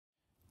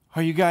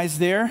Are you guys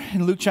there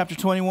in Luke chapter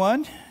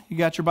 21? You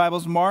got your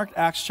Bibles marked,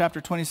 Acts chapter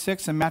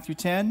 26 and Matthew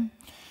 10.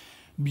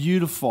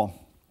 Beautiful.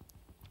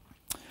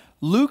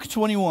 Luke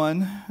 21,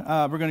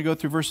 we're going to go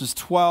through verses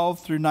 12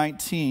 through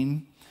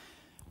 19.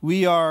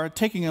 We are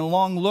taking a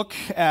long look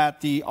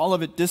at the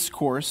Olivet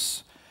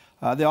Discourse.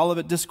 The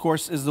Olivet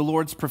Discourse is the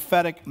Lord's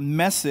prophetic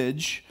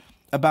message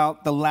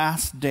about the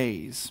last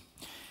days.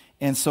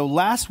 And so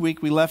last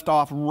week we left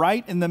off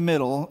right in the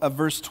middle of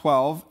verse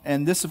 12,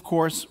 and this, of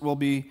course, will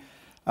be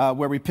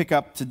where we pick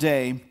up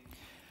today.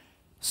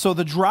 So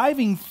the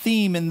driving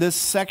theme in this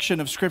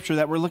section of Scripture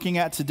that we're looking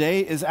at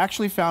today is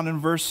actually found in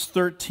verse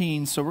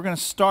 13. So we're going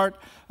to start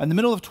in the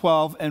middle of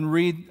 12 and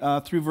read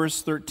through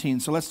verse 13.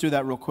 So let's do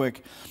that real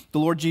quick. The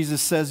Lord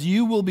Jesus says,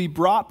 "You will be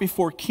brought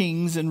before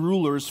kings and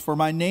rulers for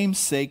my name's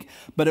sake,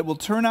 but it will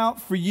turn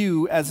out for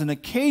you as an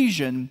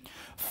occasion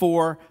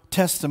for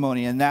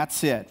testimony." And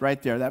that's it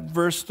right there. That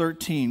verse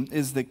 13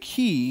 is the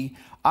key,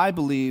 I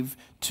believe,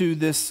 to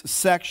this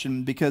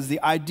section, because the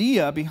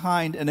idea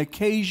behind an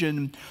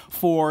occasion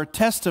for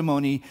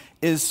testimony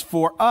is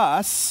for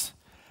us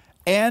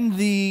and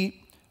the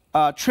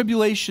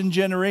tribulation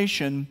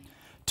generation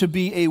to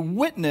be a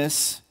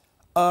witness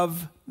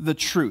of the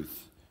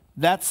truth.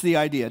 That's the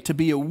idea, to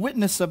be a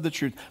witness of the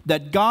truth,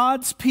 that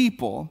God's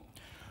people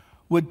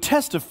would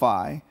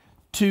testify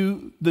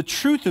to the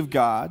truth of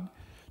God,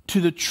 to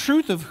the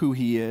truth of who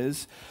He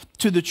is,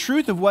 to the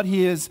truth of what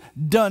He has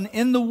done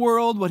in the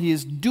world, what He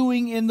is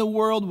doing in the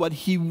world, what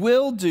He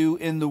will do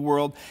in the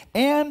world,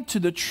 and to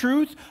the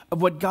truth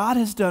of what God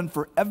has done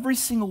for every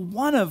single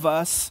one of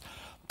us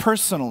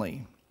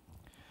personally.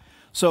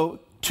 So,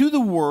 to the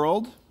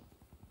world,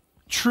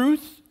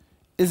 truth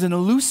is an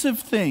elusive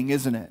thing,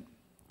 isn't it?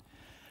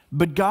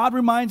 But God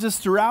reminds us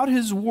throughout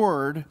His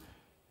Word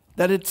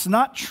that it's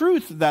not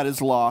truth that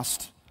is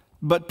lost,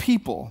 but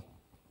people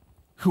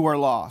who are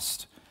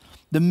lost.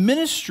 The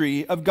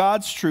ministry of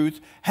God's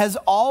truth has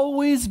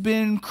always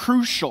been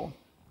crucial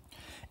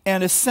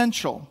and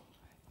essential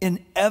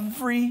in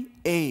every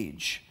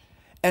age.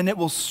 And it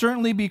will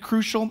certainly be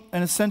crucial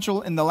and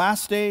essential in the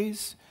last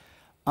days,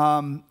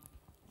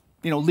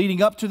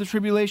 leading up to the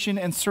tribulation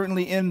and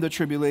certainly in the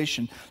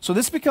tribulation. So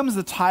this becomes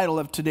the title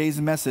of today's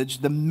message,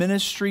 the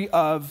ministry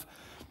of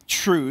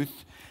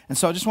truth. And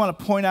so I just want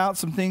to point out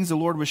some things the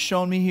Lord was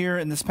showing me here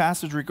in this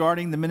passage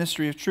regarding the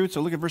ministry of truth.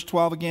 So look at verse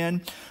 12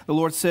 again. The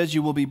Lord says,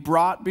 "You will be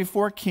brought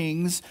before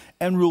kings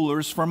and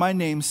rulers for my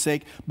name's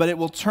sake, but it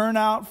will turn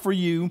out for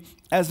you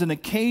as an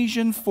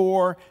occasion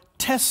for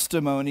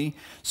testimony."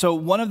 So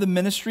one of the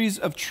ministries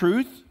of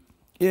truth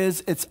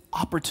is its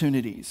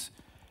opportunities.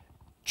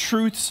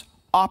 Truth's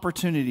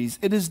opportunities.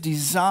 It is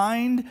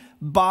designed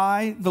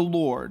by the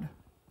Lord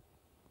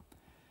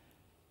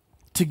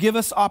to give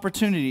us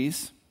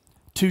opportunities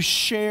to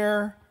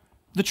share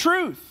the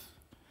truth,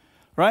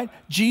 right?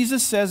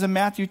 Jesus says in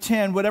Matthew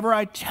 10, "Whatever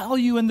I tell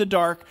you in the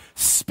dark,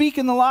 speak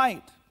in the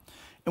light.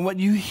 And what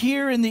you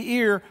hear in the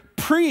ear,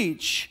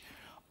 preach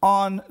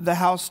on the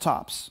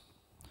housetops."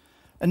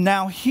 And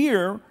now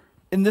here,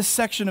 in this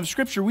section of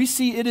Scripture, we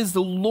see it is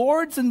the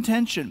Lord's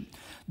intention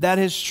that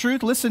His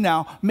truth, listen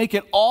now, make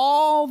it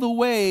all the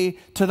way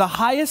to the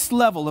highest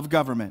level of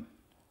government,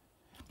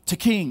 to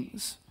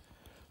kings,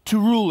 to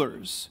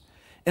rulers.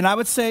 And I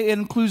would say it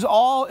includes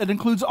all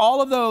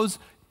of those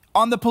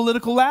on the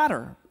political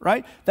ladder,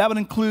 right? That would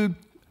include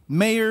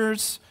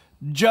mayors,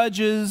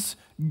 judges,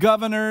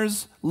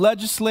 governors,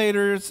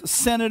 legislators,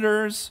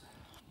 senators,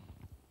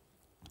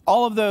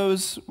 all of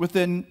those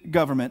within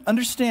government.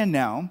 Understand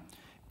now,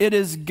 it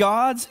is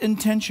God's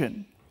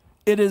intention.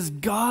 It is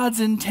God's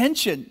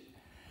intention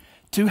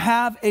to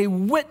have a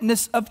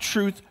witness of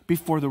truth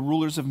before the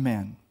rulers of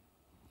men.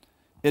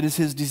 It is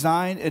His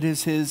design. It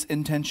is His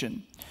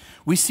intention.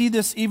 We see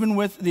this even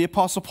with the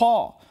Apostle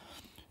Paul.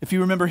 If you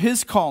remember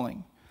his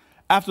calling,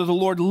 after the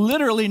Lord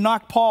literally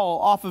knocked Paul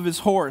off of his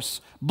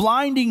horse,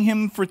 blinding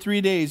him for 3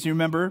 days, you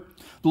remember?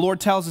 The Lord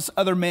tells this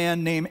other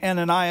man named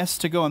Ananias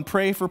to go and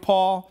pray for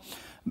Paul.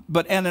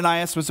 But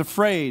Ananias was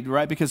afraid,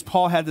 right? Because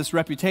Paul had this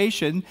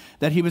reputation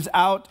that he was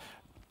out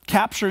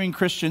capturing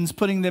Christians,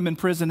 putting them in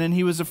prison, and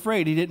he was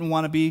afraid. He didn't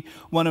want to be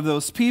one of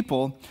those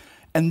people.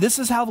 And this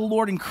is how the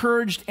Lord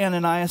encouraged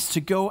Ananias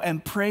to go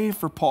and pray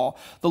for Paul.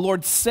 The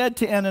Lord said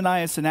to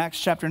Ananias in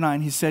Acts chapter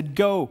 9, He said,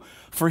 "Go,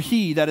 for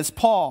he," that is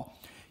Paul,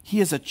 "he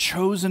is a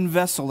chosen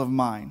vessel of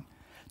mine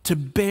to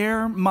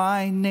bear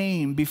my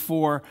name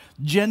before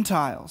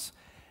Gentiles,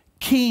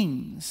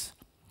 kings,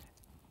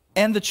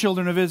 and the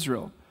children of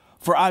Israel.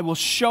 For I will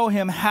show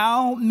him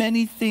how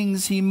many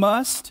things he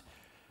must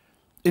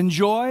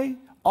enjoy,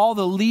 all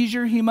the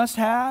leisure he must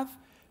have.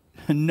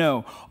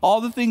 No,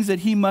 all the things that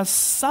he must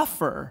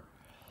suffer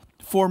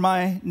for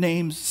my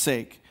name's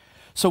sake."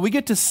 So we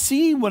get to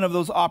see one of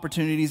those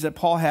opportunities that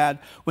Paul had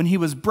when he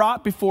was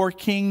brought before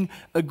King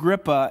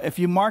Agrippa. If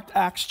you marked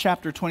Acts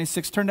chapter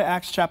 26, turn to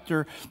Acts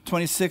chapter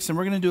 26, and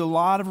we're going to do a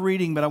lot of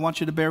reading, but I want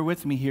you to bear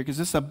with me here because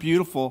this is a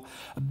beautiful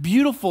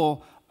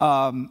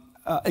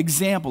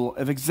example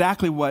of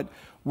exactly what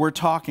we're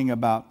talking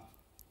about.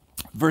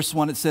 Verse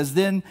 1, it says,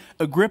 "Then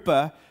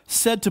Agrippa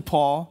said to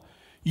Paul,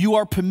 You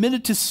are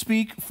permitted to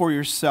speak for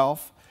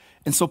yourself.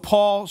 And so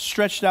Paul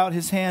stretched out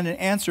his hand and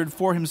answered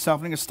for himself.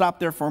 I'm going to stop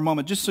there for a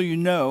moment, just so you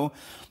know,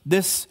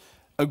 this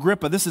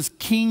Agrippa, this is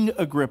King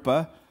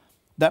Agrippa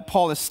that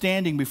Paul is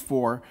standing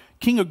before.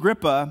 King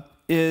Agrippa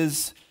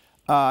is,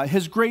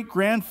 his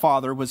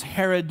great-grandfather was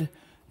Herod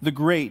the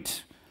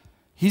Great.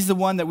 He's the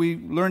one that we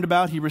learned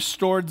about. He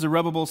restored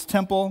Zerubbabel's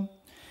temple,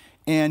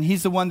 and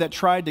he's the one that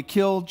tried to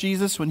kill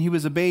Jesus when he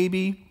was a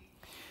baby.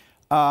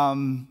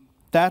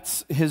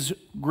 That's his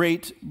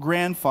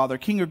great-grandfather.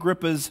 King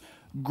Agrippa's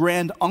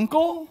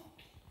granduncle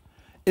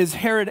is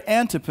Herod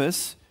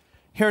Antipas.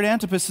 Herod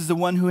Antipas is the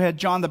one who had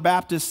John the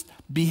Baptist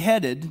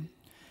beheaded,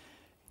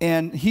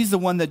 and he's the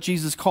one that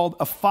Jesus called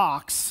a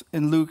fox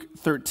in Luke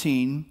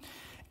 13.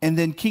 And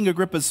then King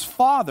Agrippa's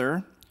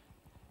father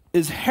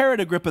is Herod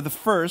Agrippa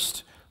I,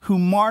 who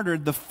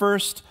martyred the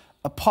first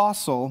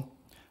apostle,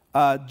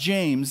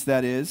 James,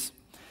 that is.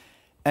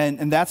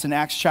 And that's in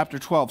Acts chapter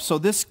 12. So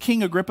this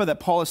King Agrippa that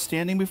Paul is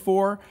standing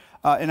before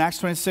in Acts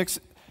 26,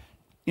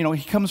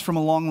 he comes from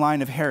a long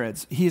line of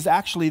Herods. He is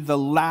actually the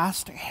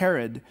last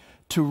Herod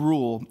to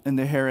rule in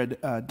the Herod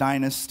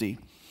dynasty.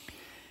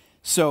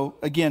 So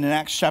again, in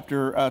Acts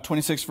chapter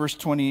 26,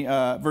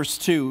 verse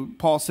 2,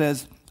 Paul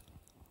says,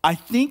 I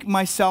think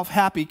myself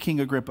happy, King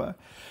Agrippa,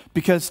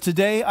 because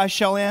today I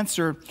shall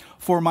answer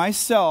for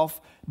myself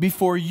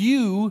before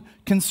you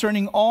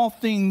concerning all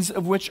things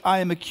of which I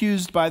am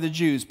accused by the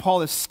Jews.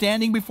 Paul is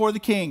standing before the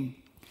king.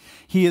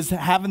 He is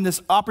having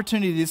this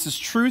opportunity. This is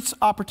truth's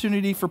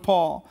opportunity for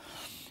Paul.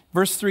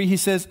 Verse 3, he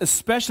says,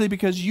 especially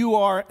because you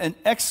are an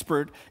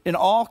expert in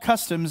all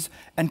customs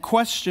and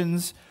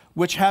questions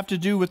which have to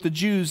do with the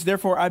Jews.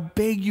 Therefore, I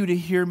beg you to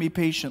hear me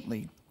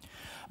patiently.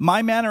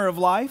 My manner of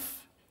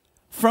life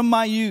from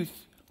my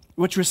youth,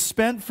 which was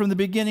spent from the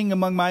beginning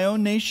among my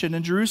own nation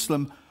in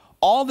Jerusalem,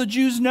 all the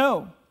Jews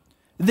know.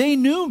 They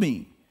knew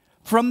me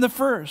from the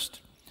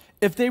first.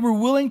 If they were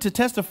willing to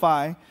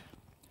testify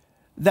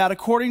that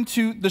according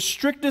to the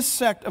strictest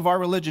sect of our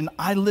religion,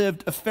 I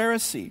lived a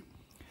Pharisee,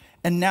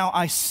 and now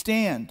I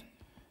stand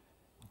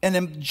and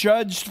am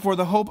judged for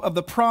the hope of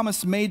the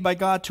promise made by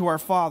God to our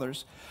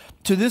fathers.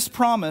 To this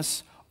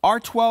promise, our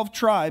 12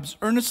 tribes,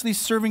 earnestly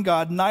serving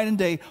God night and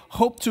day,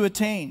 hope to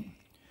attain.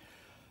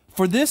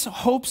 For this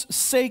hope's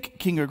sake,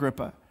 King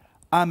Agrippa,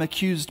 I am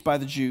accused by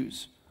the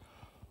Jews.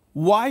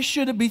 Why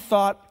should it be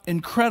thought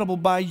incredible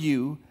by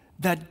you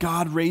that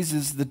God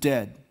raises the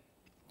dead?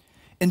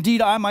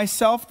 Indeed, I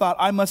myself thought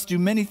I must do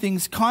many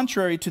things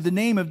contrary to the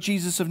name of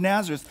Jesus of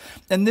Nazareth,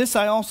 and this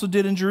I also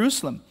did in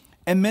Jerusalem.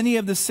 And many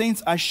of the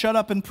saints I shut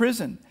up in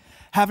prison,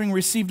 having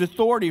received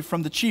authority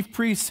from the chief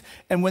priests,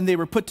 and when they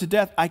were put to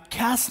death, I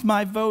cast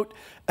my vote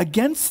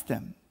against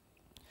them.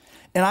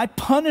 And I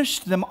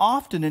punished them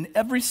often in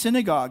every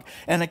synagogue,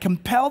 and I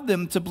compelled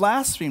them to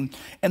blaspheme.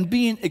 And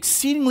being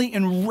exceedingly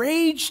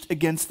enraged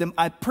against them,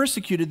 I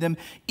persecuted them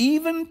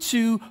even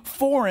to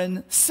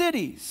foreign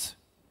cities.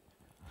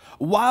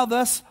 While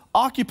thus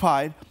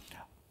occupied,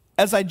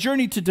 as I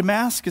journeyed to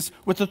Damascus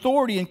with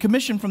authority and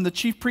commission from the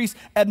chief priest,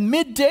 at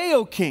midday,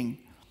 O king,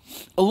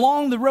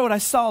 along the road I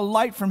saw a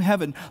light from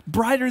heaven,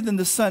 brighter than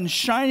the sun,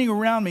 shining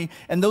around me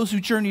and those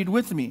who journeyed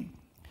with me.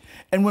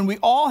 And when we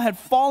all had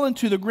fallen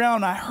to the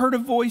ground, I heard a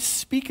voice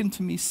speaking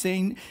to me,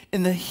 saying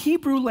in the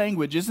Hebrew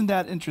language, isn't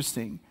that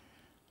interesting?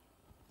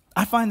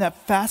 I find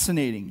that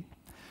fascinating,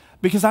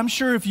 because I'm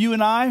sure if you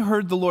and I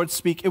heard the Lord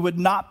speak, it would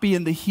not be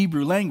in the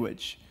Hebrew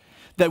language,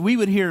 that we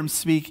would hear him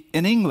speak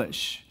in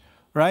English,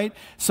 right?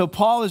 So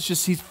Paul is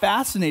he's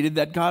fascinated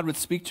that God would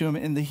speak to him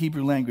in the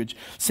Hebrew language,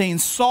 saying,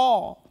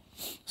 Saul,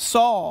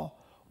 Saul,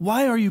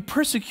 why are you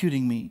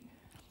persecuting me?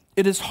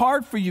 It is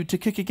hard for you to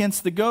kick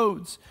against the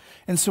goads.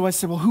 And so I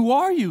said, well, who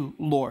are you,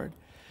 Lord?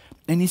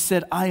 And he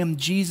said, I am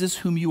Jesus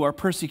whom you are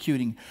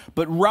persecuting.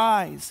 But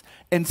rise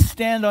and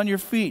stand on your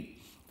feet,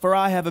 for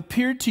I have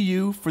appeared to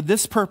you for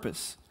this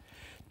purpose,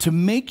 to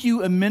make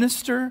you a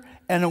minister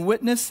and a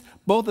witness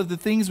both of the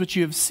things which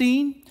you have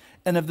seen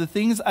and of the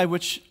things of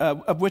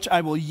which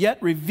I will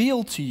yet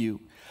reveal to you.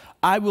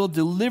 I will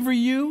deliver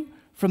you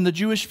from the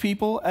Jewish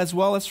people as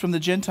well as from the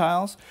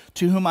Gentiles,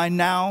 to whom I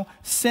now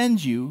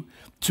send you,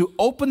 to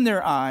open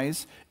their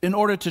eyes in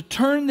order to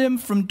turn them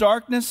from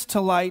darkness to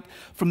light,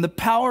 from the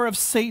power of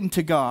Satan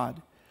to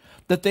God,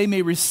 that they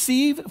may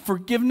receive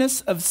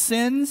forgiveness of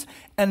sins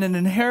and an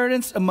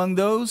inheritance among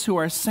those who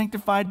are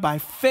sanctified by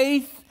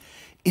faith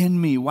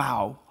in me.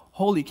 Wow,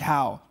 holy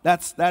cow.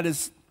 That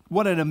is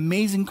what an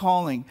amazing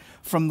calling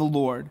from the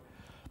Lord.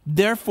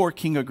 Therefore,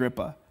 King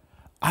Agrippa,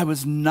 I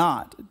was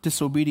not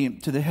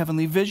disobedient to the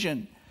heavenly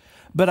vision,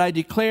 but I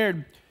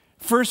declared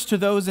first to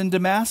those in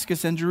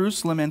Damascus and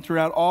Jerusalem and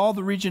throughout all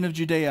the region of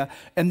Judea,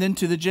 and then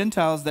to the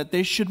Gentiles, that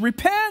they should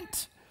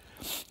repent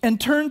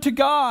and turn to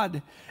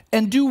God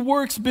and do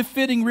works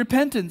befitting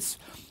repentance.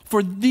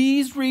 For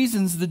these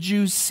reasons the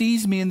Jews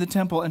seized me in the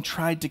temple and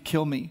tried to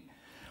kill me.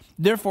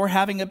 Therefore,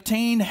 having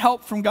obtained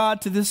help from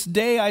God, to this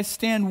day I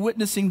stand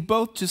witnessing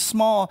both to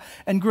small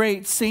and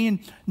great, saying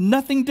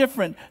nothing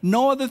different,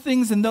 no other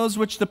things than those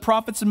which the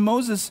prophets and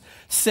Moses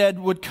said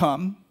would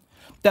come,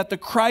 that the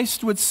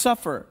Christ would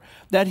suffer,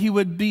 that he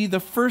would be the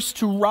first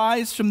to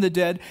rise from the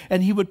dead,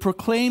 and he would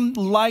proclaim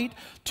light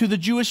to the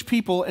Jewish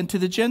people and to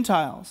the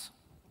Gentiles.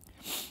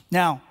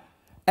 Now,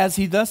 as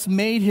he thus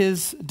made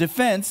his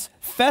defense,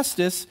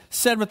 Festus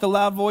said with a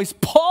loud voice,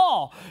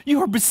 "Paul,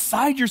 you are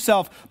beside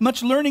yourself.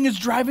 Much learning is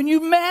driving you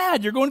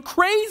mad. You're going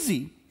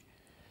crazy."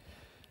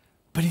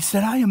 But he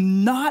said, "I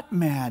am not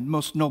mad,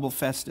 most noble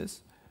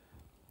Festus,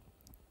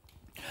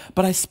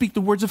 but I speak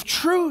the words of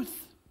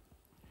truth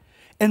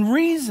and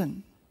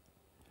reason.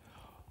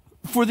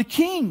 For the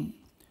king,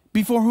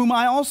 before whom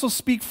I also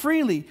speak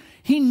freely,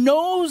 he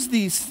knows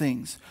these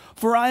things.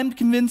 For I am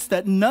convinced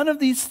that none of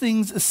these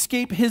things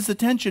escape his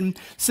attention,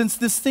 since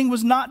this thing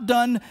was not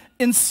done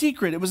in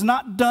secret. It was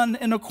not done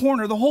in a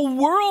corner. The whole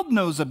world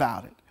knows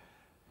about it.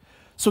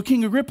 So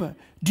King Agrippa,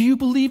 do you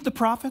believe the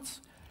prophets?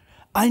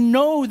 I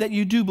know that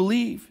you do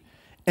believe."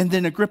 And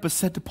then Agrippa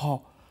said to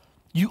Paul,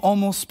 "You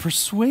almost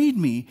persuade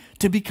me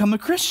to become a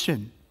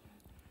Christian."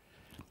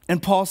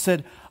 And Paul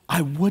said,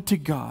 "I would to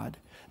God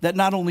that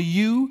not only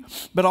you,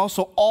 but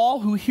also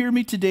all who hear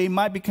me today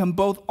might become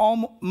both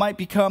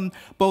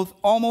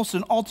almost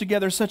and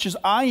altogether such as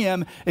I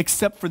am,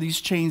 except for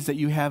these chains that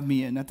you have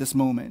me in at this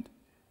moment."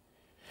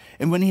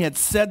 And when he had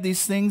said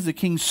these things, the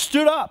king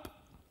stood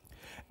up,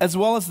 as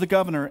well as the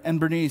governor and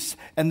Bernice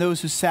and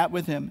those who sat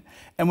with him.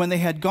 And when they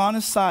had gone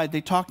aside, they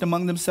talked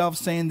among themselves,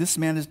 saying, "This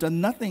man has done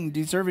nothing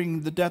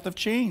deserving the death of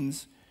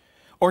chains."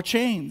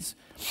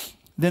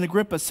 Then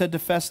Agrippa said to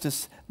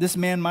Festus, "This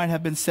man might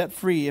have been set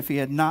free if he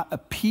had not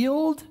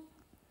appealed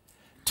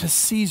to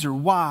Caesar."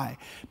 Why?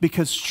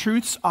 Because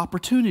truth's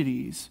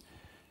opportunities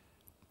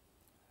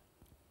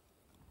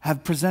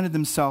have presented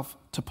themselves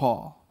to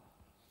Paul.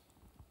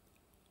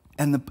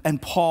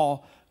 And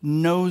Paul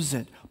knows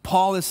it.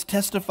 Paul is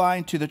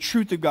testifying to the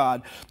truth of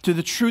God, to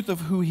the truth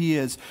of who he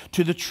is,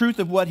 to the truth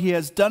of what he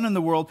has done in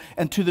the world,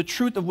 and to the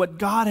truth of what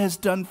God has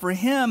done for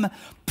him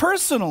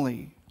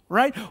personally.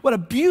 Right? What a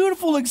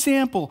beautiful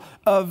example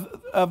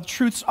of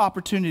truth's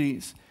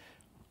opportunities.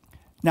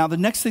 Now, the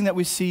next thing that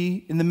we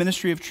see in the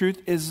ministry of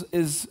truth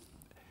is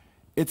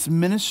its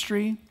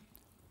ministry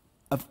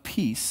of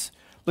peace.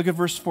 Look at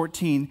verse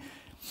 14.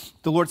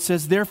 The Lord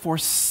says, "Therefore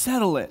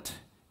settle it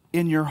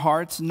in your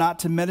hearts not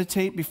to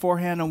meditate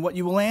beforehand on what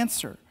you will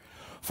answer.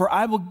 For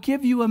I will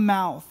give you a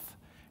mouth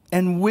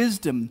and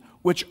wisdom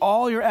which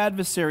all your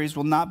adversaries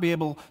will not be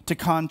able to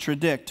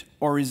contradict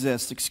or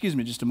resist." Excuse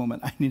me just a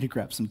moment. I need to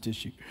grab some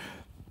tissue.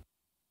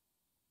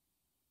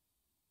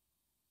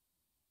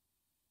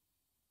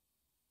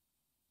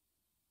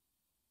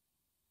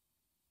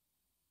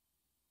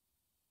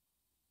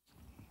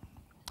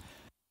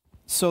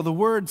 So the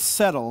word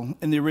settle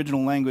in the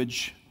original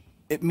language,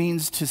 it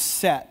means to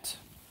set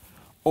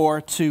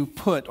or to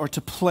put or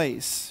to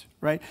place,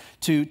 right?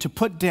 To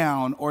put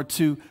down or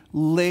to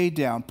lay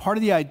down. Part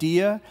of the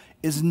idea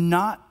is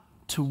not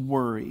to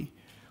worry,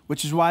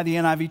 which is why the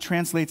NIV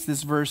translates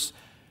this verse,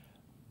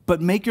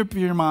 "But make up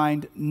your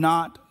mind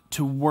not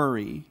to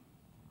worry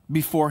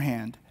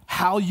beforehand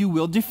how you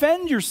will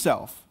defend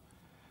yourself."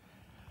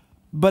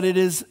 But it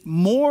is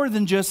more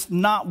than just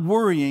not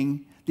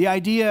worrying. The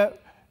idea,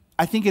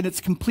 I think in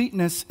its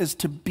completeness, is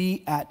to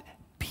be at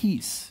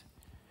peace.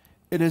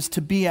 It is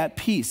to be at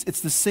peace.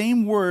 It's the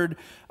same word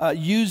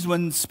used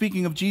when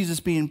speaking of Jesus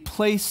being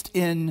placed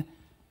in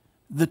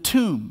the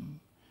tomb.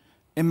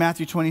 In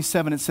Matthew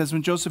 27, it says,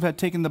 when Joseph had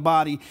taken the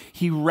body,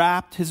 he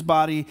wrapped his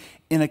body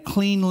in a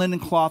clean linen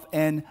cloth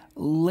and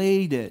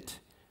laid it.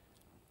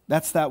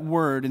 That's that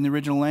word in the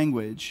original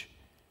language.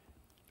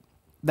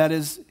 That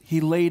is,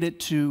 he laid it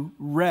to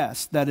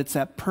rest, that it's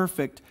at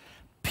perfect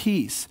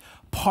peace.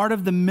 Part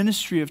of the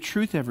ministry of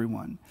truth,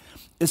 everyone,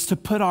 is to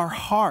put our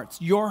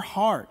hearts,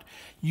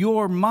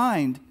 your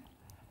mind,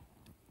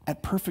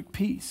 at perfect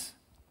peace.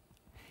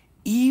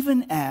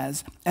 Even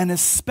as, and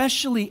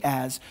especially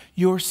as,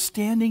 you're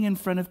standing in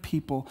front of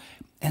people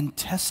and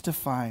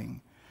testifying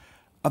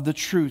of the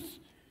truth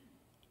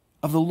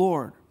of the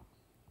Lord.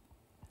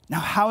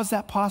 Now, how is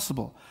that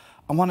possible?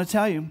 I want to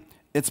tell you,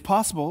 it's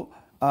possible.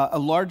 A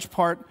large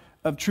part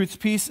of truth's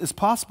peace is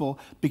possible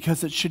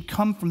because it should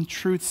come from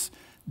truth's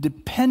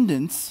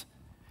dependence,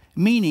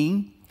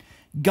 meaning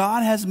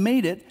God has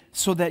made it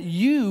so that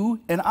you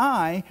and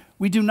I,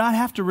 we do not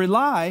have to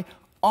rely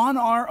on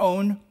our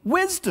own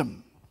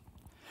wisdom.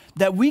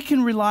 That we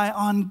can rely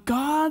on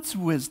God's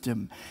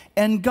wisdom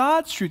and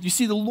God's truth. You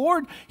see, the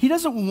Lord, He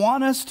doesn't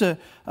want us to,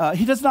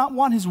 He does not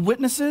want His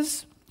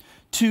witnesses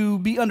to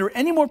be under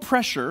any more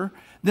pressure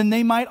than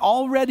they might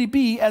already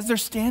be as they're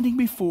standing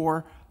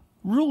before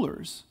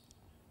rulers,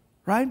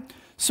 right?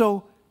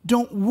 So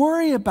don't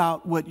worry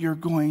about what you're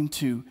going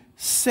to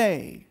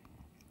say.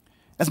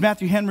 As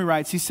Matthew Henry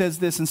writes, he says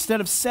this: instead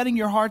of setting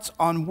your hearts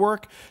on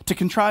work to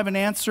contrive an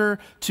answer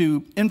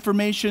to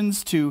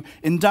informations, to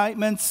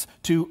indictments,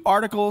 to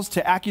articles,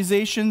 to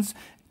accusations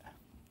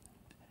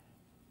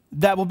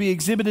that will be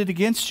exhibited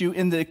against you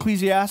in the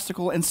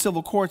ecclesiastical and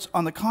civil courts,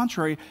 on the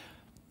contrary,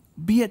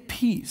 be at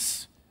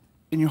peace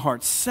in your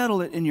hearts. Settle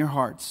it in your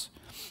hearts.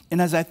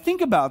 And as I think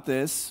about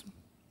this,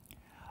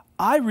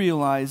 I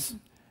realize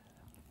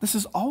This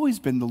has always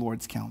been the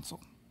Lord's counsel.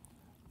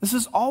 This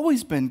has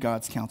always been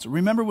God's counsel.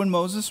 Remember when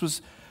Moses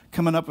was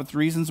coming up with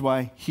reasons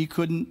why he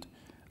couldn't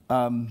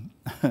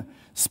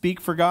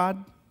speak for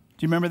God?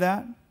 Do you remember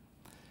that?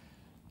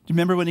 Do you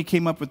remember when he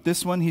came up with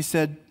this one? He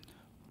said,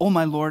 "Oh,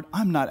 my Lord,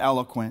 I'm not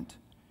eloquent,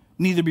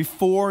 neither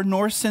before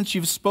nor since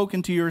you've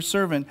spoken to your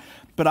servant,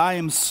 but I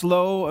am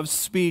slow of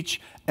speech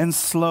and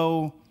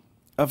slow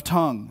of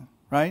tongue,"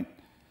 right?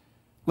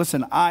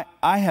 Listen, I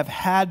have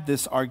had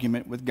this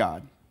argument with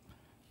God,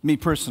 me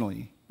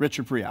personally,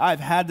 Richard Perea. I've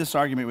had this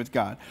argument with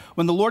God.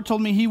 When the Lord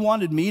told me he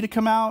wanted me to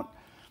come out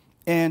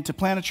and to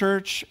plant a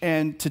church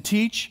and to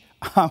teach,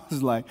 I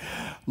was like,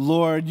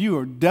 Lord,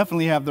 you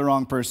definitely have the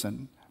wrong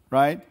person,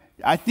 right?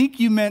 I think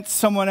you meant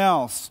someone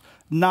else,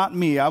 not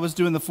me. I was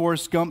doing the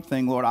Forrest Gump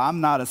thing, Lord. I'm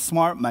not a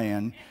smart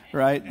man,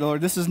 right?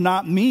 Lord, this is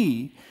not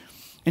me.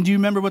 And do you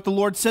remember what the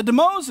Lord said to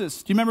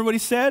Moses? Do you remember what he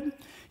said?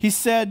 He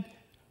said,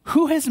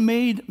 "Who has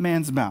made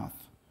man's mouth?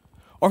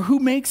 Or who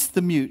makes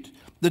the mute,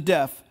 the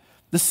deaf,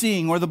 the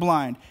seeing, or the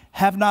blind?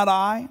 Have not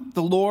I,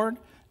 the Lord?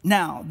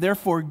 Now,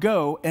 therefore,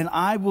 go, and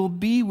I will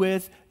be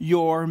with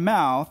your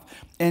mouth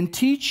and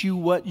teach you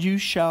what you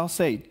shall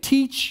say."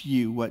 Teach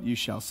you what you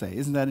shall say.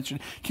 Isn't that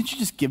interesting? Can't you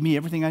just give me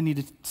everything I need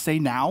to say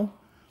now?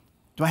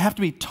 Do I have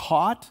to be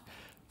taught?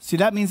 See,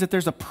 that means that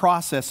there's a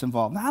process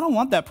involved. Now, I don't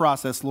want that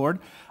process, Lord.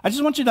 I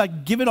just want you to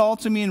give it all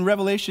to me in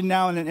Revelation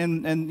now,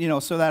 and you know,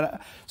 so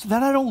that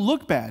I don't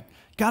look bad.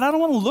 God, I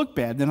don't want to look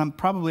bad. Then I'm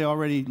probably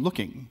already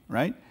looking,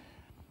 right?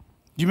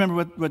 Do you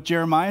remember what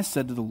Jeremiah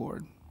said to the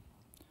Lord?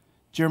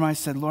 Jeremiah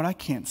said, "Lord, I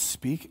can't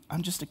speak.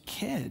 I'm just a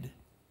kid."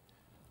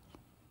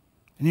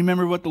 And you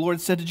remember what the Lord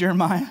said to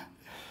Jeremiah?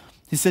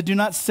 He said, "Do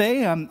not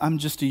say I'm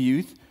just a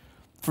youth,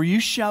 for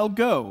you shall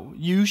go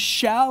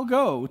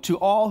to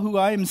all who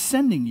I am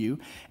sending you,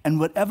 and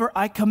whatever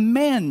I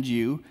command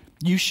you,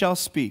 you shall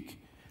speak.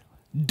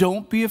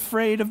 Don't be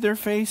afraid of their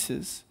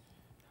faces,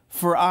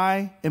 for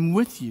I am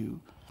with you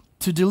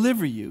to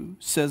deliver you,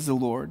 says the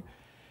Lord."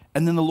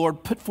 And then the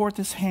Lord put forth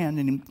his hand,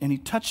 and he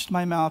touched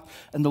my mouth,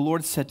 and the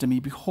Lord said to me,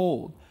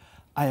 "Behold,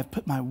 I have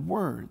put my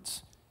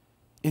words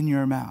in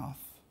your mouth."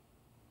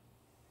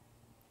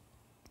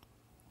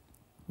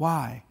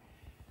 Why?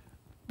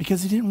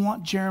 Because he didn't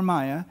want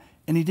Jeremiah,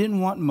 and he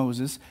didn't want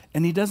Moses,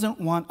 and he doesn't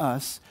want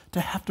us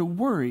to have to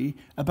worry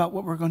about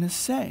what we're going to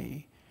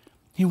say.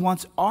 He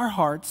wants our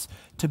hearts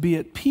to be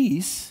at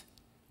peace,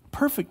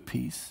 perfect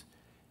peace.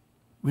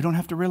 We don't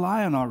have to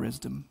rely on our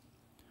wisdom.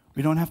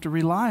 We don't have to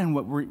rely on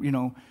what we're,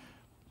 what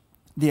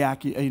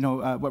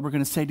we're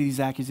going to say to these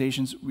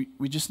accusations.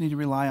 We just need to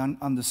rely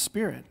on the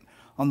Spirit,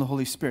 on the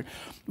Holy Spirit.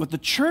 What the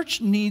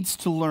church needs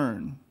to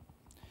learn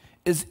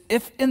is,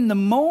 if in the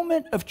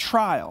moment of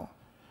trial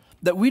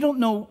that we don't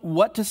know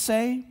what to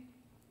say,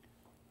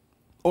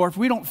 or if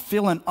we don't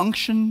feel an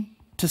unction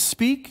to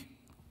speak,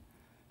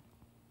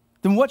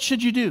 then what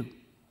should you do?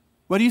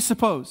 What do you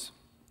suppose?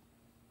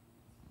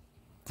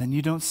 Then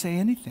you don't say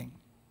anything.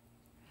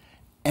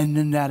 And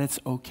then that it's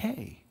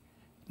okay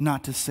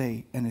not to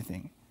say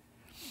anything.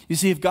 You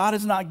see, if God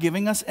is not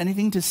giving us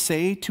anything to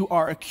say to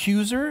our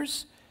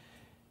accusers,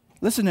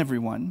 listen,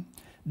 everyone,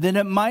 then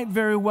it might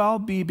very well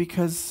be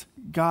because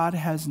God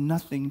has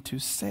nothing to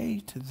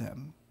say to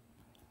them.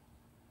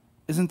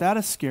 Isn't that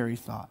a scary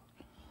thought?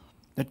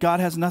 That God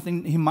has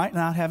nothing, he might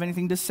not have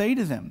anything to say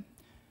to them.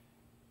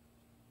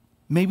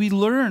 May we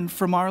learn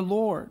from our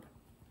Lord,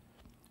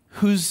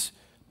 whose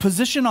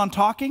position on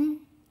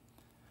talking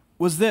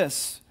was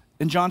this.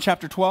 In John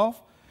chapter 12,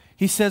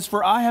 he says,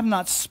 "For I have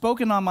not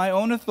spoken on my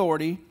own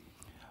authority,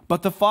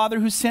 but the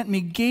Father who sent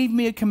me gave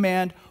me a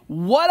command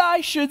what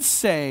I should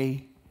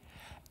say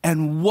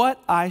and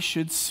what I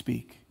should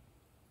speak."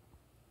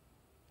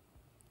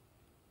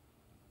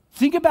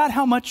 Think about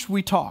how much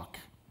we talk.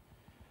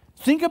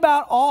 Think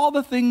about all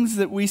the things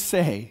that we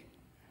say.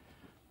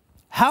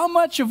 How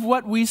much of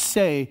what we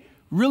say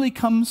really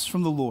comes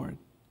from the Lord?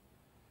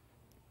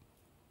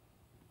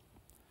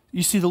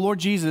 You see, the Lord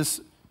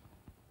Jesus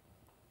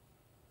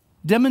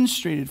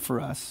demonstrated for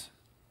us.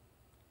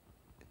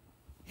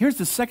 Here's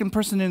the second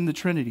person in the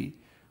Trinity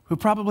who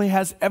probably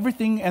has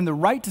everything and the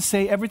right to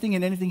say everything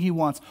and anything he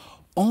wants,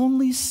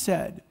 only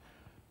said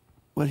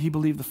what he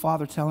believed the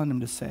Father telling him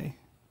to say.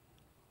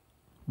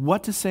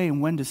 What to say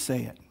and when to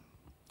say it.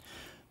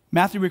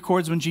 Matthew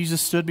records when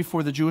Jesus stood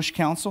before the Jewish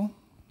council,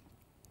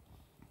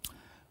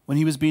 when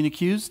he was being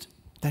accused,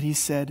 that he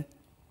said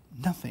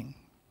nothing.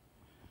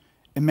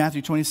 In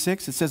Matthew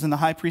 26, it says, "And the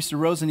high priest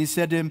arose and he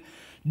said to him,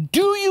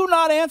 'Do you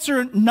not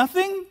answer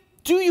nothing?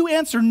 Do you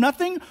answer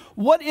nothing?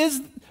 What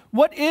is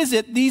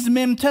it these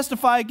men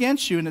testify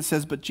against you?' And it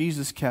says, but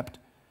Jesus kept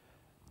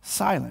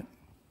silent.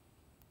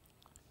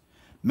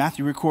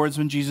 Matthew records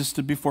when Jesus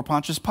stood before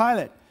Pontius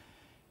Pilate.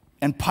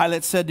 And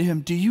Pilate said to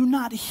him, 'Do you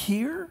not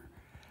hear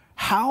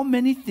how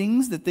many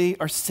things that they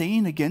are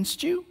saying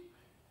against you?'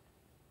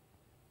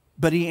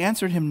 But he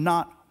answered him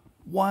not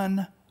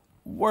one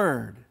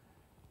word,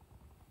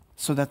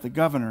 so that the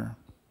governor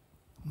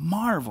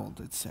marveled,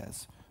 it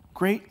says,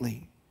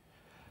 greatly."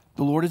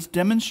 The Lord is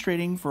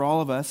demonstrating for all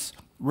of us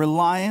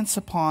reliance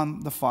upon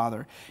the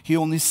Father. He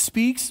only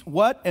speaks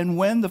what and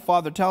when the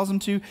Father tells him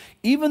to.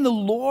 Even the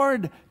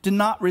Lord did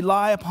not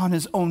rely upon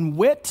his own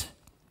wit,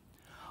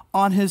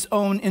 on his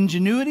own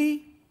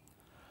ingenuity.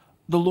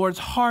 The Lord's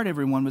heart,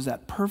 everyone, was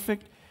at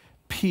perfect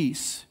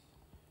peace.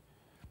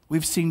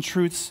 We've seen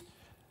truth's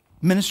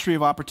ministry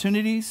of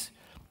opportunities,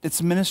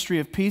 its ministry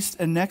of peace,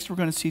 and next we're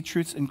going to see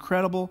truth's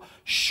incredible,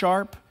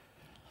 sharp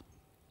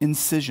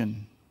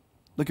incision.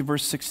 Look at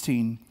verse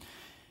 16.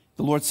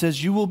 The Lord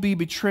says, you will be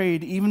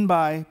betrayed even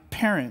by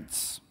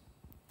parents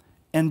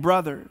and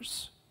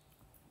brothers,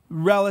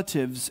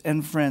 relatives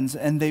and friends,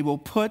 and they will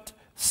put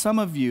some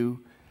of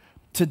you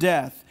to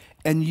death,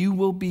 and you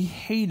will be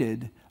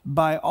hated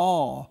by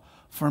all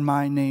for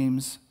my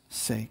name's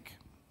sake.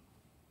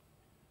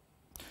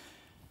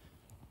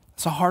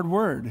 It's a hard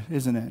word,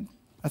 isn't it?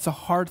 That's a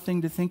hard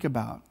thing to think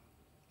about.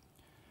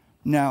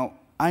 Now,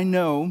 I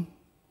know,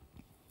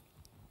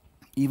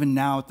 even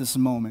now at this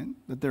moment,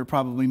 that there are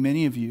probably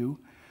many of you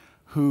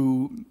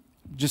who,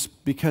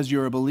 just because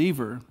you're a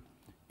believer,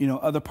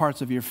 other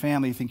parts of your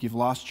family think you've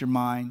lost your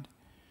mind,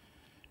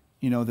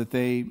 that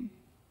they,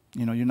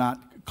 you're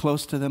not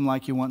close to them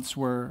like you once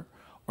were,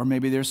 or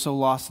maybe they're so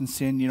lost in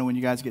sin, when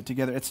you guys get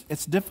together.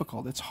 It's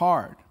difficult. It's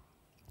hard.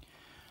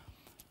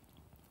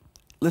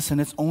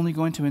 Listen, it's only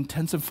going to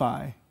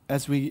intensify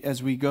as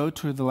we go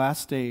to the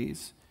last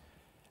days,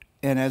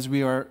 and as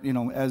we are,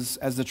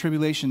 as the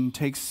tribulation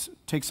takes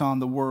on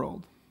the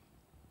world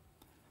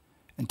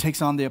and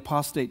takes on the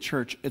apostate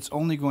church, it's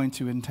only going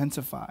to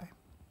intensify.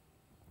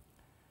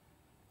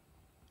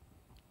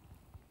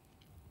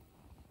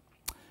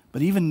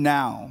 But even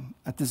now,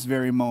 at this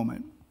very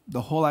moment,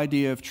 the whole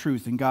idea of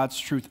truth and God's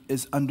truth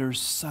is under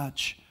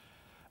such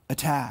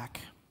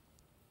attack.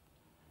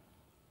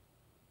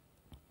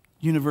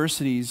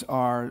 Universities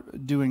are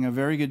doing a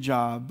very good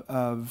job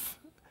of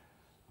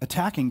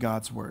attacking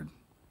God's word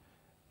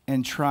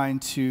and trying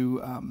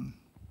to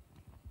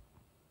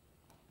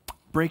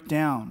break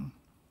down,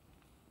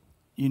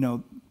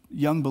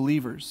 young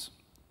believers.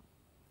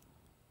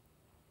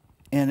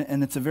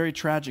 And it's a very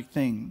tragic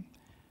thing.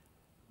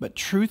 But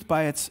truth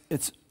by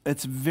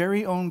its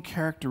very own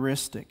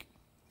characteristic,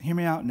 hear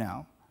me out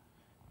now,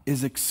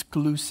 is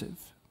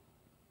exclusive.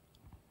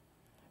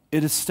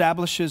 It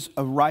establishes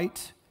a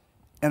right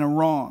and a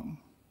wrong.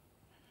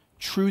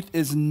 Truth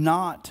is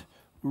not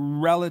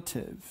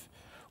relative.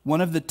 One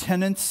of the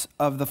tenets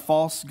of the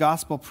false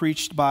gospel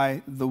preached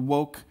by the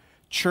woke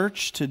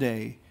church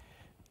today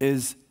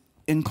is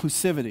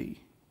inclusivity.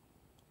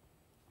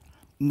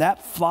 And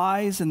that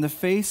flies in the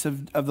face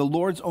of the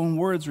Lord's own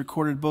words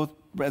recorded both,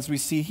 as we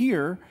see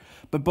here,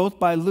 but both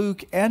by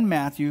Luke and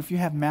Matthew. If you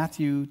have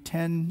Matthew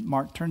 10,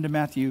 Mark, turn to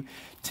Matthew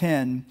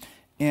 10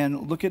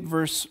 and look at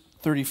verse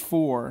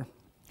 34.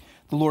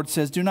 The Lord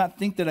says, do not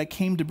think that I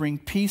came to bring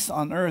peace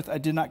on earth. I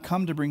did not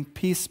come to bring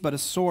peace, but a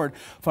sword.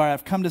 For I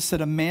have come to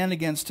set a man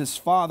against his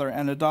father,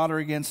 and a daughter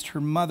against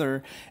her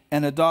mother,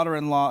 and a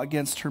daughter-in-law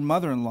against her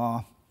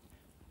mother-in-law.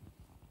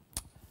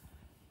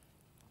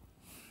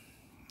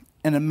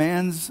 And a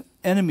man's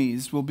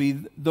enemies will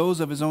be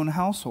those of his own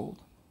household.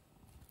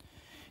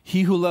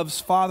 He who loves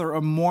father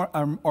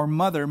or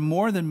mother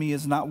more than me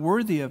is not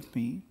worthy of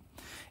me.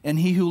 And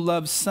he who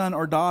loves son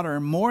or daughter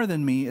more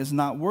than me is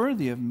not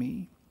worthy of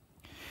me.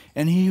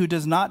 And he who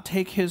does not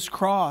take his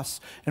cross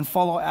and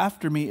follow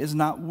after me is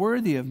not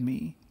worthy of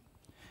me.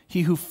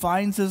 He who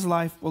finds his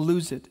life will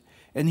lose it.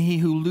 And he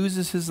who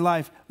loses his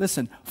life,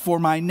 listen, for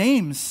my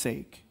name's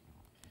sake,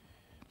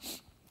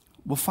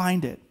 will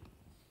find it.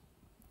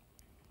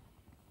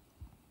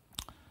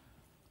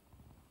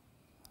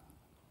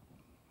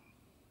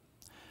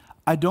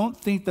 I don't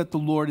think that the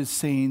Lord is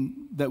saying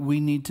that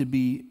we need to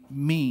be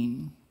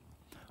mean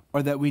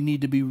or that we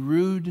need to be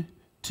rude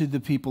to the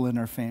people in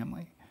our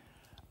family.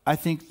 I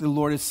think the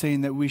Lord is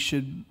saying that we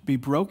should be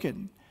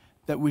broken,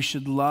 that we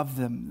should love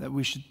them, that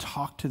we should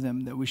talk to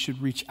them, that we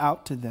should reach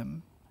out to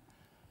them.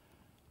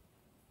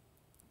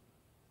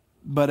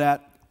 But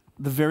at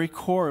the very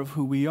core of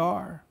who we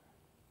are,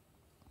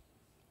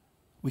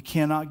 we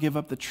cannot give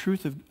up the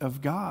truth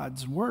of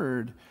God's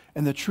word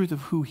and the truth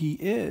of who he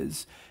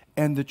is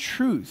and the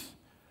truth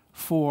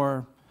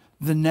for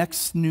the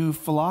next new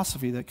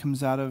philosophy that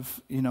comes out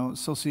of,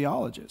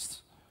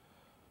 sociologists.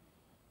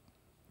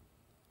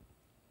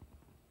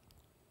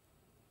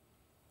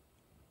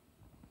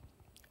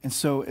 And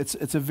so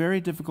it's a very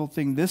difficult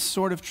thing. This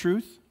sort of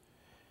truth,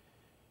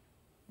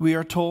 we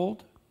are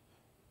told,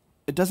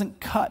 it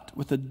doesn't cut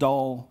with a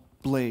dull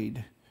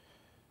blade,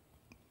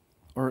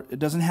 or it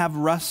doesn't have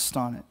rust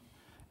on it.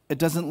 It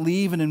doesn't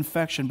leave an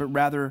infection, but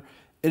rather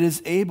it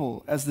is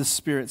able, as the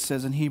Spirit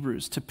says in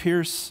Hebrews, to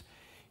pierce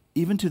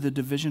even to the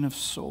division of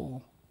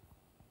soul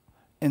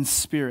and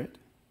spirit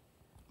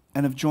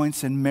and of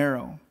joints and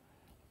marrow,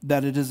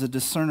 that it is a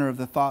discerner of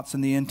the thoughts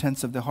and the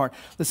intents of the heart.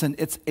 Listen,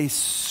 it's a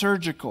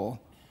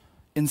surgical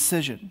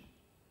incision.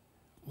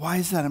 Why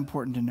is that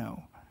important to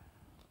know?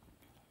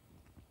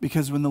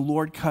 Because when the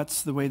Lord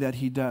cuts the way that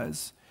he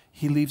does,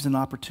 he leaves an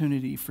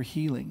opportunity for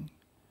healing.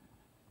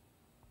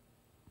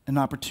 an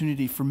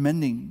opportunity for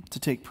mending to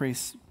take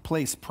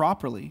place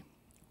properly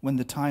when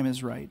the time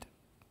is right.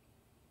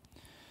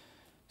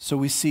 So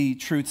we see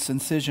truth's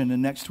incision,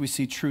 and next we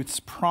see truth's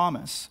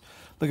promise.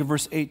 Look at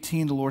verse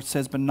 18. The Lord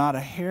says, but not a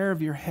hair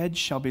of your head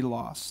shall be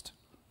lost.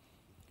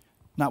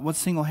 Not one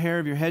single hair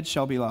of your head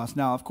shall be lost.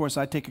 Now, of course,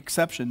 I take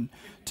exception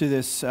to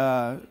this,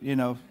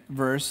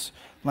 verse.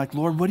 I'm like,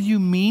 Lord, what do you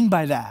mean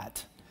by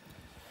that?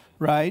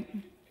 Right?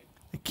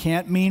 It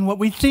can't mean what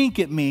we think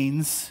it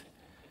means.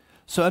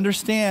 So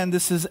understand,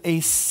 this is a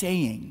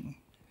saying.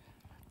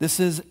 This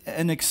is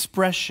an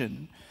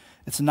expression.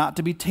 It's not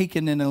to be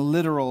taken in a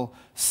literal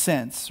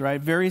sense, right?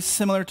 Very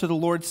similar to the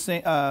Lord's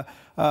the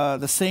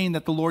saying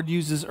that the Lord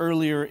uses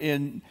earlier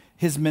in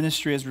his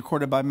ministry as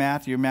recorded by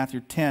Matthew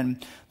 10.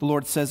 The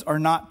Lord says, are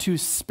not 2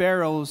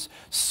 sparrows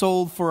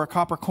sold for a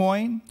copper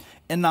coin?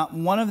 And not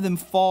one of them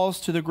falls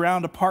to the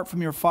ground apart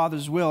from your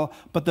Father's will,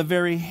 but the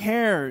very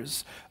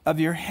hairs of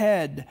your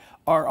head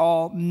are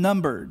all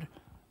numbered.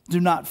 Do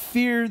not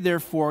fear,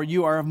 therefore,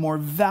 you are of more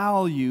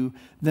value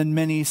than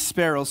many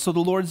sparrows. So the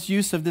Lord's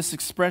use of this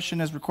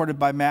expression as recorded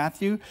by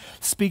Matthew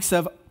speaks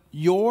of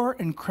your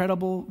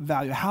incredible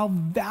value, how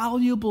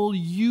valuable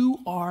you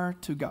are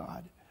to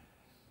God.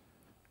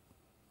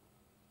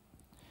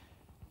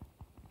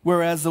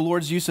 Whereas the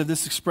Lord's use of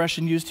this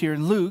expression used here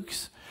in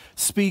Luke's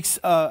speaks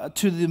to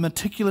the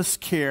meticulous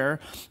care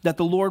that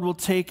the Lord will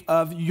take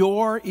of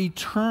your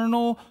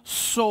eternal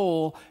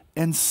soul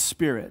and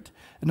spirit.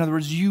 In other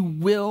words, you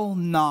will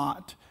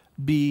not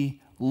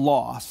be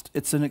lost.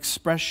 It's an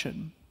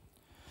expression.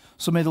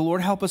 So may the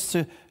Lord help us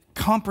to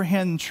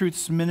comprehend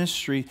truth's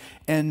ministry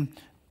and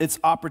its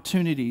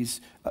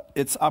opportunities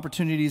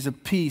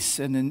of peace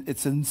and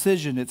its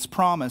incision, its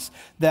promise,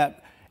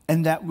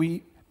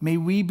 may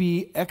we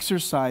be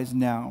exercised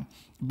now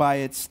by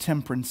its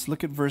temperance.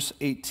 Look at verse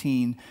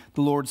 18.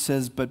 The Lord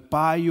says, but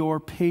by your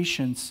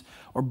patience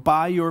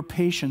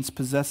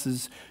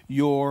possesses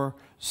your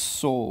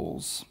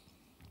souls.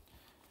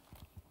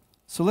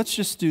 So let's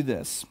just do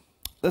this.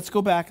 Let's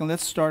go back and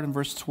let's start in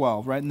verse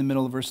 12, right in the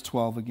middle of verse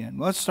 12 again.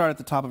 Let's start at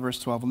the top of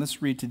verse 12 and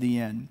let's read to the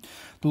end.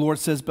 The Lord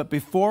says, but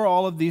before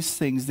all of these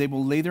things, they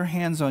will lay their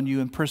hands on you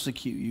and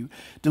persecute you,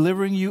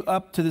 delivering you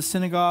up to the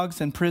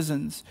synagogues and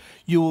prisons.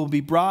 You will be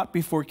brought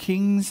before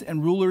kings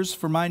and rulers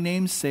for my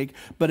name's sake,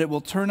 but it will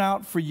turn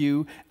out for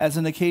you as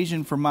an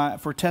occasion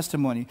for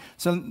testimony.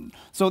 So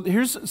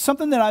here's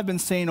something that I've been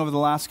saying over the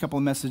last couple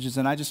of messages,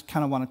 and I just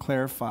kind of want to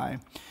clarify.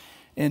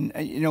 And,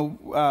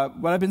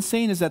 what I've been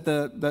saying is that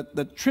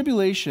the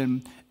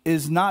tribulation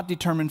is not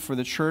determined for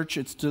the church.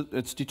 It's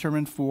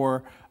determined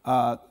for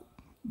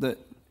the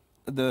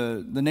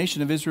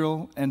nation of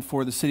Israel and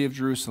for the city of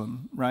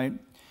Jerusalem, right?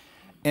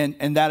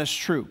 And that is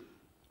true.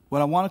 What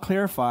I want to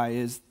clarify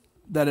is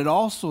that it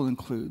also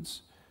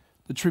includes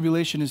the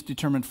tribulation is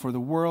determined for the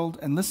world,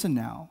 and listen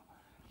now,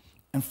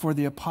 and for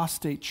the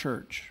apostate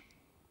church.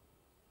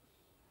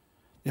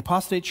 The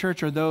apostate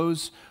church are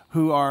those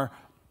who are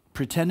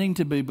pretending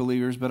to be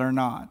believers but are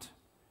not.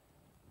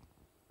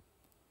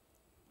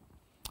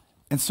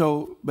 And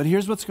so, but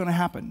here's what's going to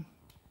happen.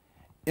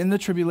 In the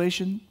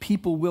tribulation,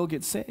 people will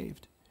get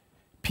saved.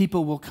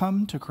 People will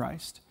come to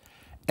Christ.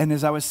 And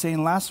as I was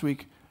saying last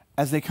week,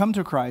 as they come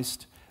to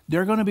Christ,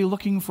 they're going to be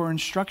looking for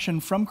instruction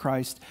from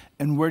Christ.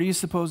 And where do you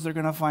suppose they're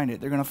going to find it?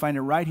 They're going to find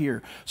it right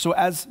here. So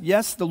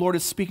yes, the Lord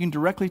is speaking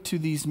directly to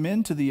these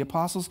men, to the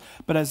apostles,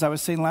 but as I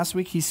was saying last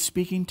week, he's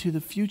speaking to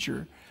the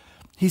future.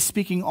 He's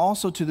speaking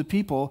also to the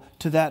people,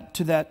 to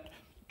that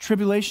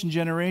tribulation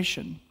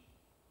generation.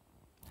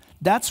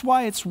 That's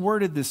why it's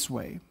worded this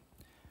way.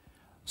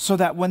 So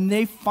that when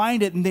they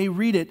find it and they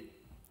read it,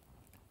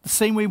 the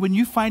same way when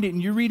you find it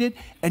and you read it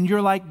and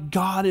you're like,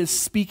 God is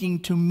speaking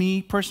to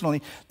me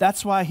personally.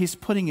 That's why he's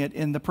putting it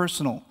in the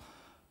personal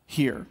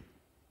here.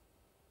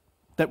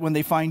 That when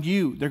they find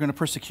you, they're going to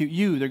persecute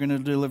you. They're going to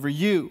deliver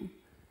you.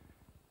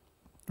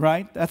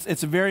 Right?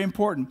 It's very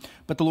important.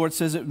 But the Lord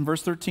says it in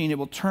verse 13, it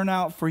will turn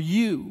out for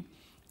you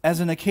as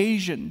an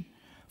occasion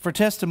for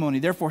testimony.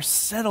 Therefore,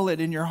 settle it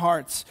in your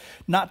hearts,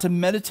 not to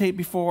meditate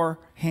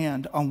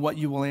beforehand on what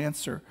you will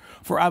answer.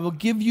 For I will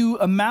give you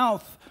a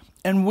mouth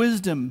and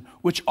wisdom,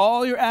 which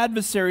all your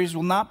adversaries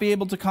will not be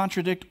able to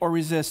contradict or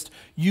resist.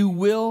 You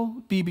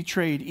will be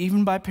betrayed,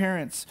 even by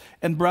parents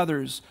and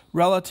brothers,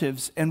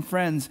 relatives and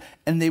friends,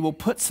 and they will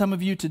put some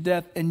of you to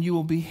death, and you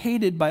will be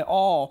hated by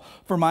all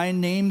for my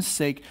name's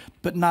sake.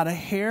 But not a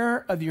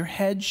hair of your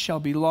head shall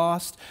be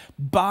lost.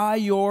 By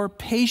your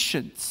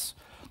patience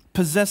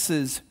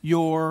possesses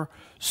your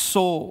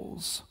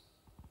souls.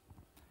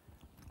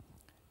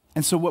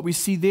 And so what we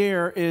see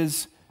there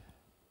is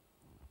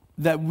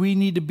that we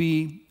need to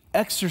be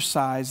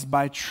exercised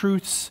by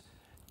truth's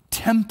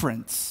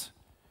temperance.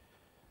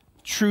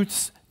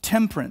 Truth's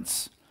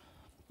temperance.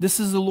 This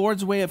is the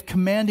Lord's way of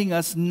commanding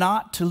us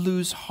not to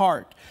lose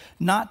heart,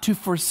 not to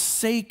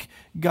forsake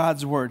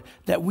God's word,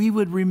 that we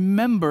would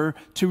remember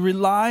to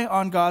rely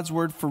on God's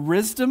word for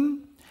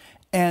wisdom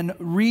and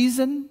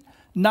reason,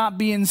 not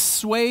being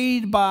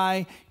swayed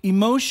by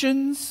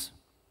emotions,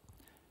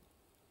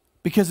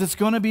 because it's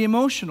going to be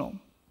emotional.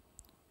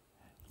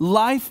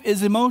 life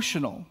is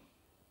emotional.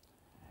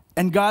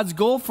 And God's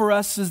goal for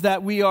us is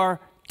that we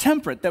are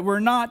temperate, that we're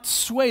not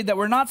swayed, that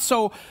we're not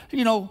so,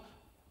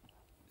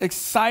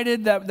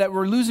 excited that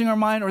we're losing our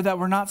mind, or that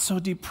we're not so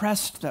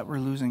depressed that we're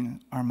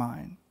losing our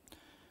mind.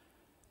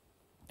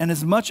 And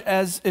as much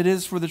as it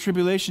is for the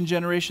tribulation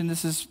generation,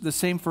 this is the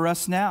same for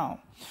us now.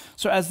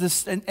 So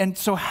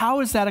so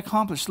how is that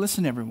accomplished?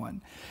 Listen,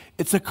 everyone.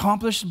 It's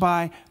accomplished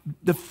by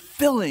the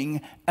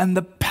filling and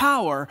the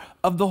power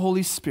of the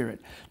Holy Spirit.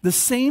 The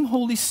same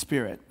Holy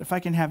Spirit, if I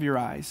can have your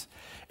eyes,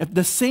 if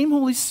the same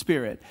Holy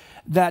Spirit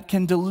that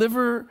can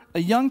deliver a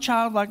young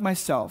child like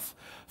myself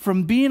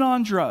from being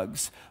on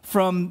drugs,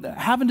 from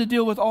having to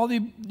deal with all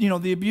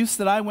the abuse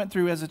that I went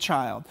through as a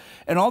child,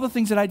 and all the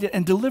things that I did,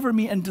 and deliver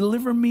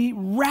me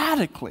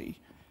radically.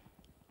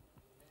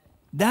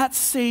 That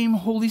same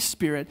Holy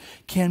Spirit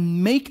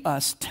can make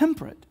us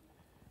temperate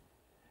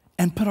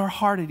and put our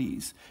heart at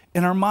ease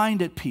and our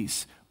mind at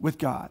peace with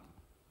God.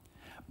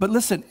 But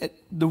listen,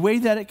 the way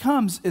that it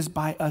comes is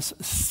by us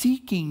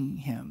seeking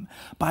Him,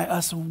 by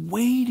us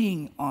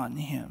waiting on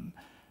Him.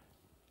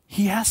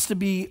 He has to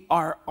be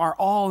our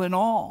all in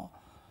all.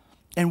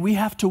 And we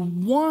have to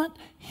want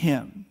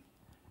Him.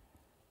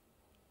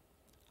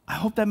 I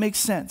hope that makes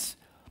sense.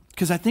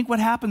 Because I think what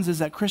happens is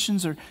that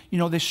Christians are,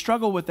 they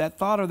struggle with that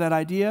thought or that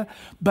idea.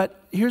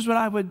 But here's what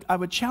I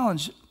would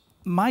challenge.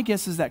 My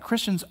guess is that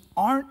Christians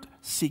aren't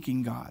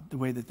seeking God the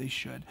way that they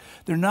should.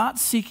 They're not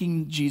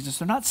seeking Jesus.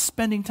 They're not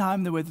spending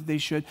time the way that they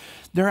should.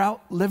 They're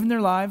out living their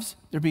lives.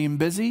 They're being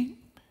busy,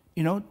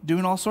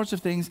 doing all sorts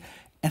of things.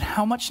 And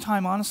how much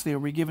time, honestly, are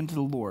we giving to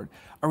the Lord?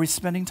 Are we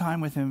spending time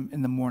with Him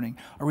in the morning?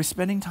 Are we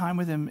spending time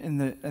with Him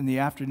in the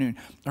afternoon?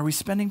 Are we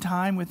spending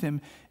time with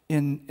Him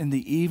in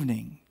the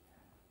evening?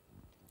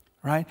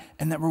 Right?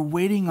 And that we're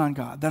waiting on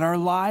God, that our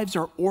lives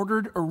are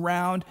ordered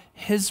around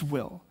His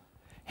will,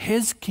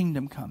 His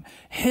kingdom come,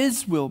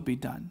 His will be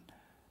done.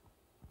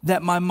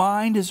 That my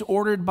mind is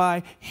ordered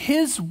by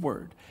His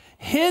word,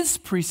 His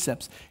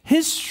precepts,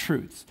 His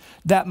truths.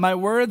 That my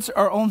words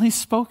are only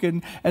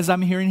spoken as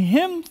I'm hearing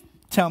Him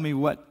tell me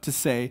what to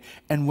say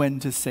and when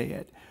to say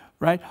it.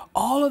 Right?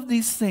 All of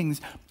these things,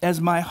 as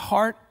my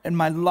heart and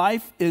my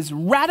life is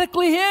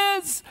radically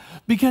His,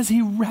 because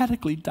He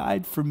radically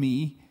died for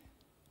me,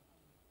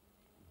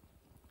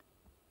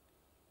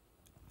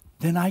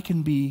 then I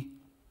can be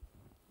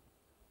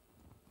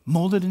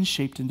molded and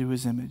shaped into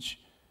His image.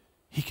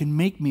 He can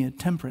make me a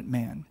temperate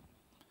man,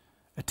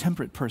 a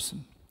temperate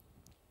person.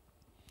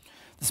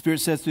 The Spirit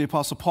says to the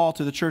Apostle Paul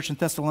to the church in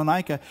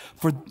Thessalonica,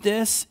 "For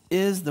this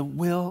is the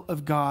will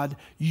of God,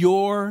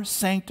 your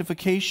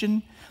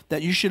sanctification,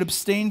 that you should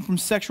abstain from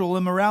sexual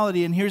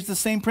immorality." And here's the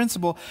same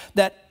principle,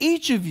 that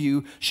each of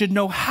you should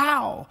know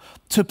how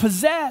to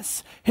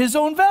possess his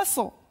own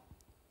vessel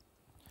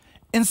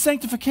in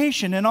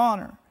sanctification and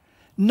honor,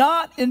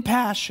 not in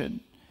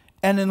passion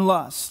and in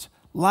lust,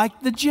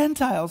 like the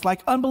Gentiles,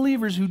 like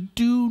unbelievers who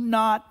do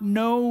not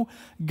know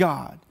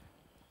God.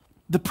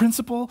 The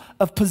principle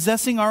of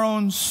possessing our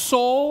own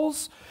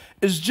souls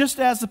is just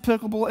as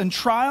applicable in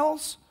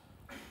trials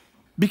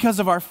because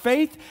of our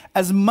faith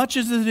as much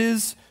as it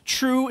is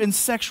true in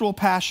sexual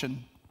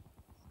passion.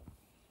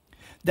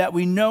 That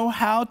we know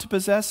how to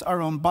possess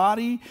our own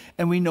body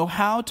and we know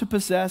how to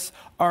possess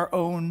our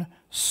own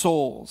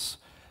souls.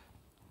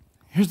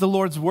 Here's the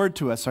Lord's word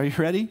to us. Are you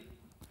ready?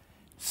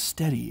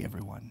 Steady,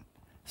 everyone.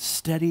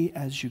 Steady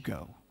as you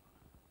go.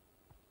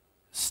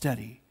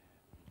 Steady.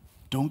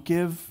 Don't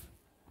give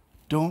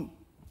to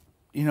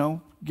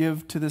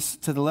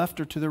the left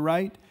or to the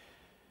right,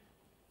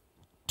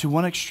 to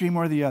one extreme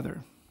or the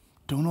other.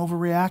 Don't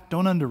overreact,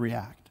 don't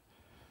underreact.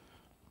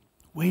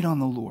 Wait on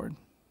the Lord.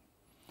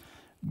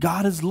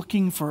 God is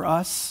looking for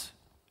us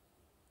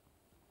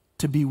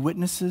to be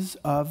witnesses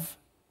of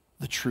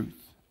the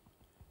truth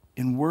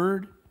in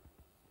word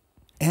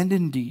and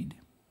in deed,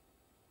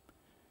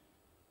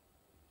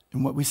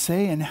 in what we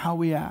say and how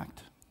we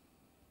act.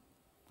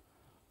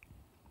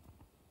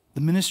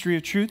 The ministry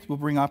of truth will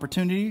bring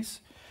opportunities,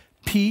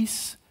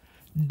 peace,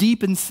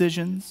 deep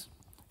incisions.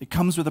 It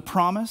comes with a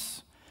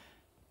promise,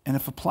 and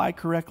if applied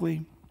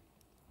correctly,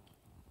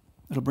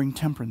 it'll bring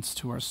temperance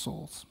to our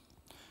souls.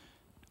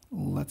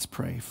 Let's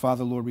pray.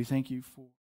 Father, Lord, we thank you for